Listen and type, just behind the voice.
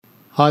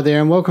Hi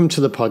there and welcome to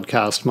the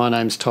podcast. My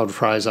name's Todd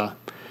Fraser.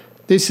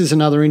 This is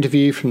another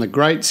interview from the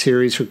GREAT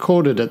series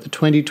recorded at the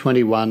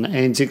 2021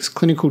 ANZICS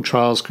Clinical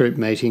Trials Group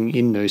meeting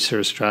in Noosa,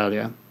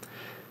 Australia.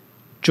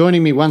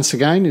 Joining me once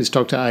again is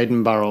Dr.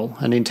 Aidan Burrell,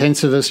 an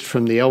intensivist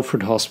from the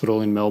Alfred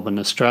Hospital in Melbourne,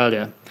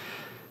 Australia.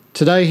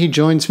 Today he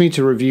joins me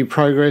to review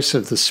progress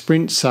of the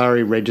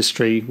SPRINT-SARI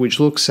registry,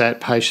 which looks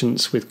at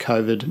patients with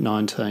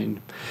COVID-19.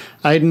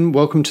 Aidan,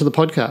 welcome to the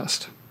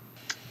podcast.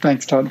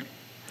 Thanks, Todd.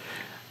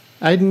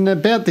 Aidan,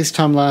 about this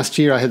time last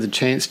year I had the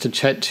chance to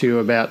chat to you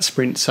about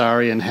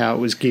SPRINT-SARI and how it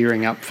was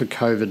gearing up for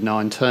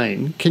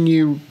COVID-19. Can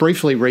you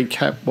briefly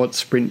recap what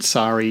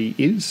SPRINT-SARI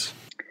is?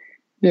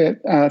 Yeah,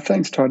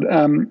 thanks, Todd.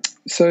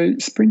 So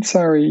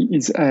SPRINT-SARI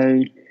is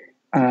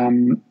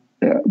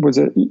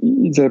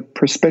a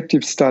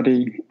prospective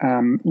study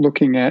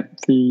looking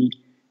at the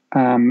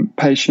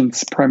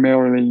patients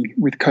primarily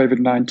with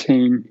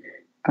COVID-19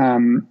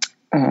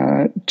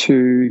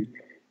 to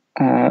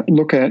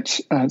look at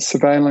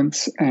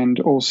surveillance and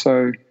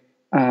also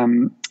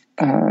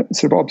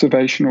sort of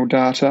observational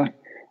data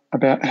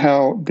about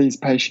how these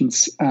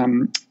patients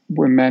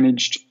were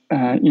managed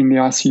in the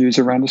ICUs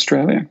around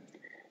Australia.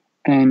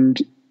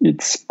 And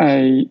it's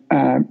a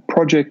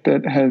project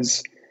that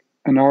has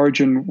an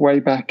origin way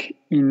back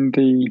in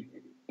the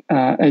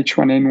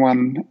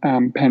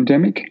H1N1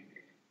 pandemic.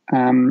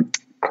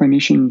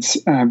 Clinicians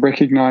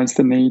recognised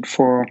the need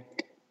for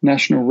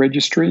national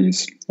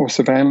registries or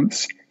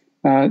surveillance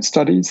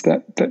studies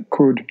that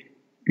could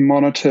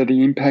monitor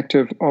the impact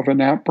of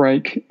an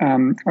outbreak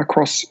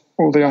across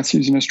all the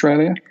ICUs in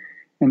Australia.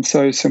 And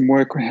so some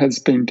work has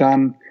been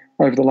done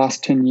over the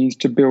last 10 years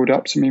to build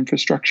up some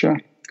infrastructure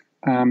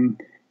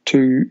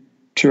to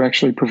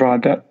actually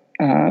provide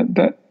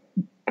that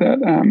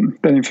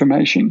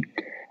information.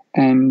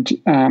 And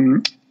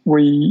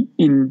we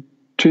in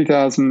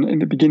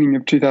the beginning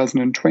of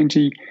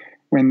 2020,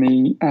 when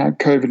the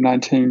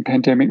COVID-19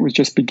 pandemic was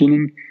just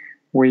beginning,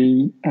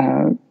 we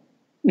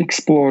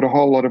explored a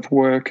whole lot of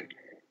work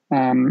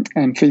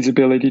and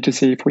feasibility to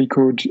see if we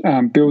could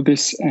build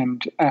this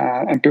and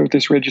build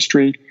this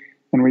registry,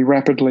 and we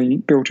rapidly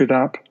built it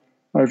up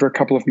over a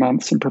couple of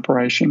months in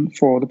preparation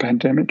for the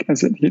pandemic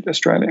as it hit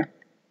Australia.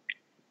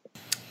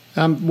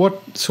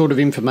 What sort of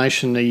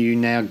information are you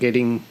now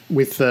getting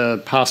with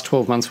the past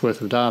 12 months'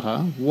 worth of data?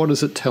 What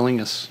is it telling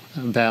us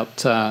about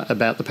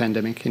the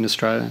pandemic in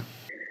Australia?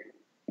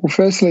 Well,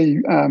 firstly,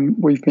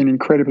 we've been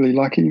incredibly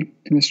lucky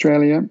in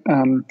Australia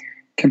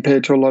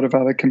compared to a lot of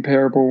other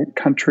comparable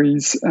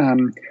countries.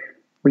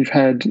 We've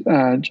had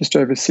just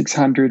over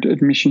 600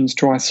 admissions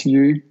to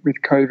ICU with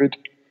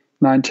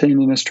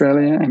COVID-19 in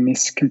Australia, and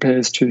this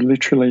compares to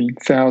literally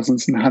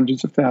thousands and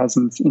hundreds of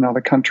thousands in other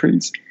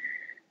countries.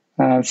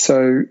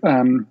 So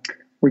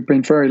we've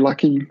been very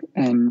lucky,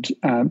 and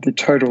the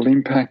total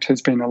impact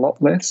has been a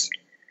lot less.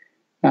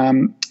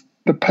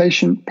 The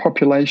patient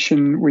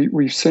population,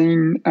 we've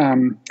seen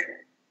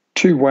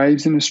two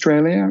waves in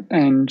Australia,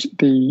 and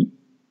the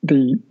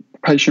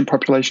patient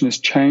population has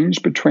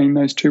changed between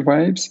those two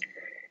waves.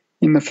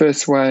 In the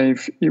first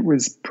wave, it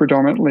was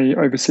predominantly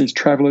overseas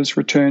travellers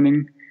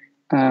returning,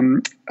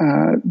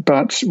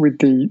 but with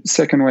the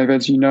second wave,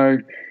 as you know,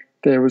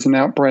 there was an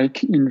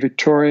outbreak in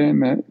Victoria in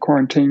the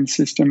quarantine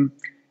system,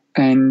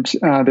 and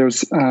there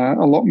was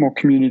a lot more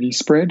community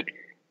spread,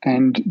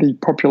 and the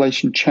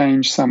population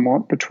changed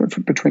somewhat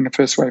between the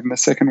first wave and the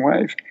second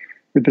wave,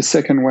 with the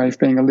second wave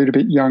being a little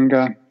bit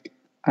younger,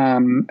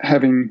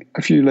 having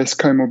a few less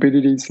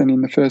comorbidities than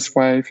in the first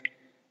wave,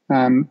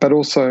 but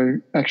also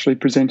actually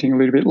presenting a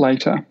little bit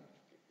later.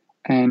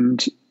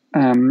 And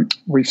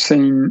we've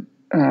seen,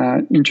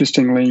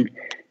 interestingly,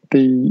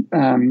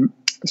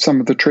 some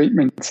of the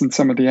treatments and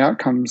some of the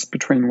outcomes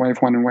between wave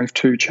 1 and wave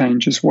 2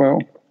 change as well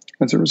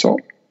as a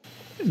result.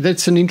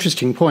 That's an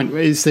interesting point.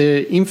 Is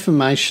there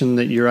information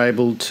that you're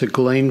able to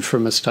glean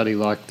from a study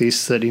like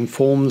this that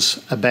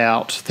informs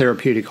about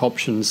therapeutic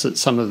options that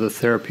some of the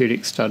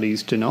therapeutic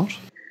studies do not?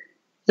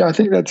 Yeah, I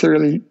think that's a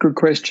really good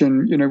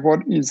question. You know,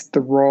 what is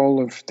the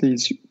role of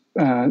these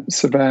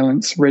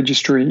surveillance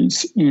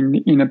registries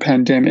in a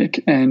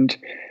pandemic? And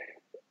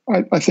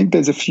I think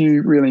there's a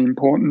few really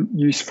important,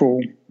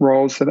 useful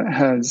roles that it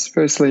has.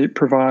 Firstly, it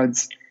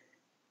provides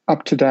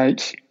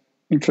up-to-date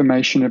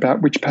information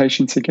about which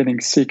patients are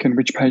getting sick and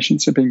which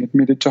patients are being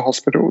admitted to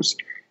hospitals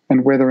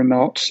and whether or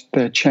not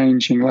they're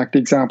changing, like the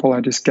example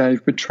I just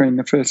gave between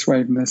the first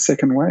wave and the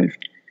second wave.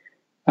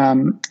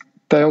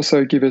 They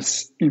also give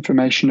us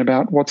information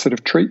about what sort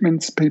of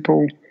treatments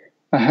people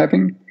are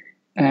having,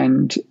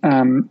 and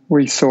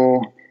we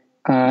saw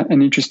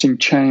an interesting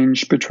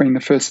change between the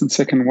first and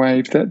second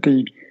wave, that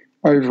the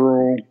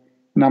overall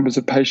numbers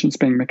of patients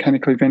being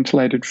mechanically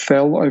ventilated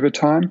fell over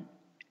time.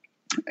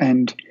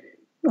 And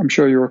I'm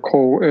sure you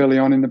recall early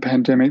on in the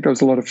pandemic, there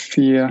was a lot of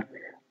fear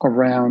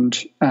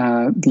around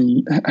how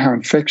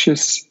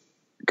infectious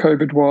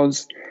COVID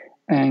was,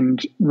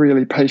 and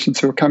really patients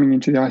who were coming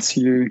into the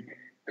ICU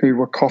who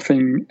were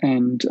coughing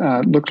and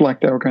looked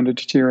like they were going to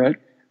deteriorate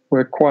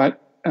were quite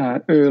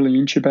early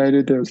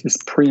intubated. There was this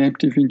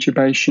preemptive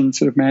intubation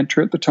sort of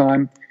mantra at the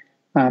time,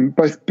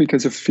 both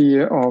because of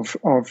fear of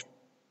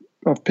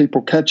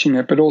people catching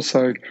it, but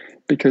also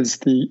because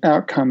the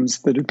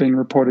outcomes that have been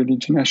reported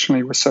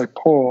internationally were so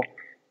poor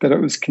that it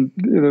was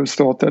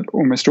thought that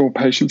almost all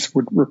patients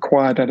would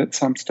require that at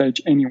some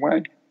stage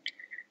anyway.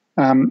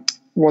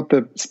 What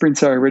the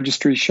SPRINT-SARI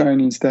registry has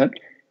shown is that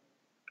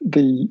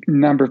the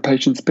number of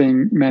patients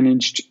being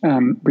managed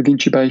with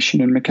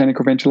intubation and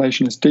mechanical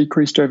ventilation has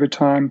decreased over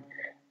time,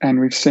 and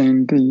we've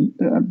seen the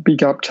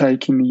big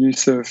uptake in the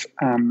use of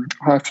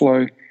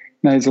high-flow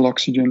nasal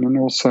oxygen and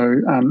also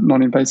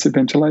non-invasive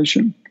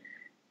ventilation.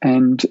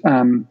 And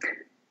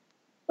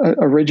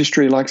a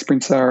registry like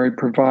SPRINT-SARI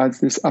provides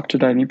this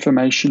up-to-date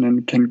information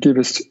and can give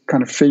us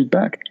kind of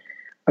feedback.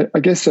 I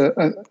guess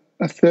a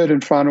third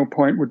and final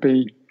point would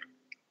be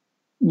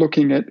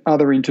looking at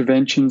other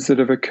interventions that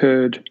have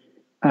occurred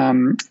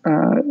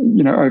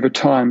over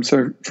time.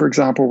 So, for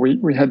example,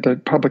 we had the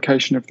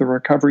publication of the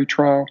recovery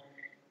trial,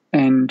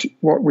 and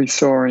what we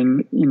saw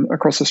in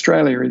across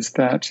Australia is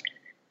that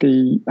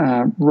the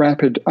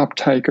rapid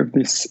uptake of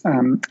this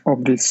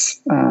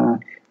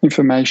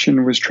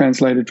information was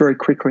translated very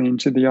quickly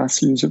into the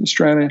ICUs of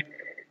Australia,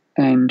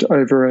 and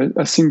over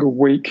a single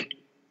week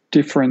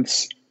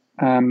difference,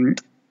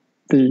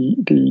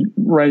 the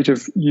rate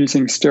of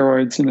using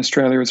steroids in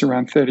Australia was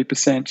around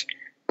 30%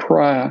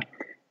 prior,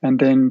 and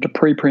then the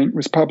preprint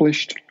was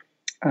published,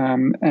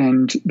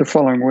 and the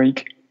following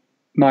week,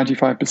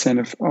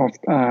 95%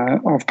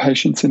 of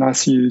patients in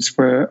ICUs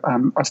were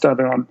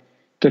started on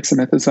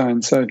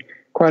dexamethasone. So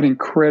quite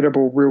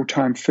incredible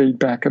real-time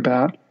feedback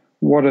about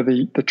what are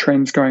the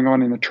trends going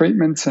on in the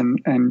treatments, so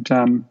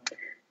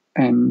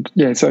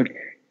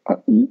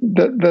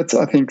that's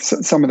I think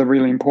some of the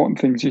really important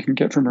things you can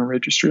get from a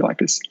registry like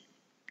this.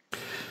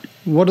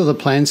 What are the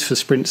plans for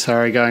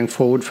SPRINT-SARI going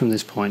forward from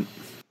this point?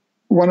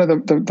 One of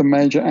the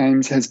major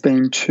aims has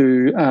been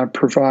to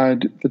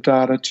provide the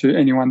data to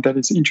anyone that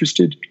is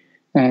interested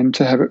and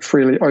to have it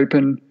freely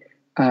open.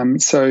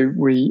 So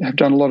we have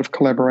done a lot of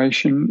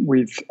collaboration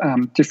with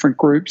different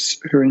groups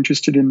who are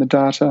interested in the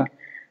data.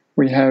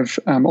 We have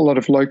a lot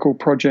of local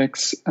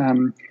projects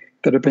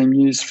that are being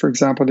used. For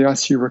example, the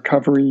ICU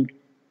recovery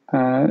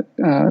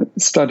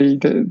study,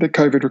 the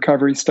COVID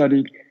recovery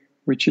study,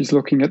 which is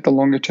looking at the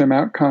longer-term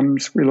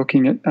outcomes. We're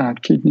looking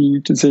at kidney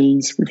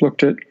disease. We've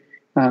looked at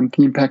the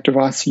impact of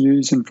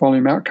ICUs and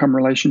volume outcome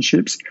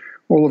relationships.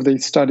 All of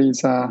these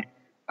studies are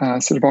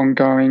sort of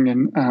ongoing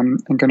and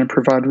going to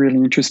provide really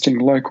interesting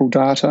local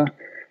data.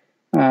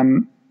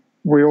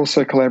 We're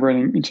also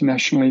collaborating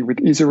internationally with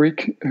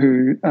ISARIC,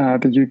 who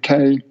the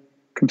UK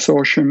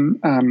consortium,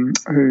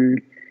 who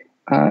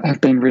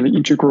have been really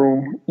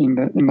integral in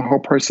the whole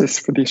process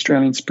for the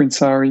Australian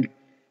SPRINT-SARI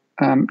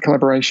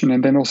collaboration,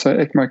 and then also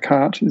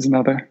ECMO-CART is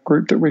another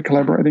group that we're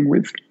collaborating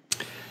with.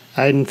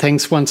 Aidan,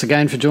 thanks once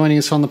again for joining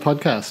us on the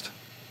podcast.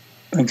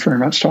 Thanks very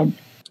much, Todd.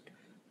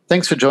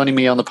 Thanks for joining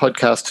me on the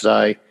podcast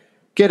today.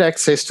 Get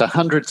access to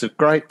hundreds of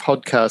great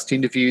podcast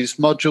interviews,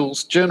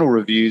 modules, journal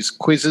reviews,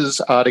 quizzes,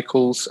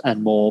 articles,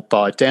 and more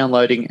by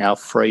downloading our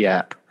free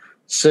app.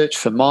 Search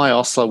for My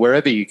Osler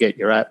wherever you get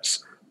your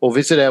apps, or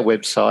visit our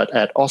website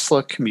at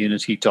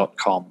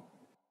oslercommunity.com.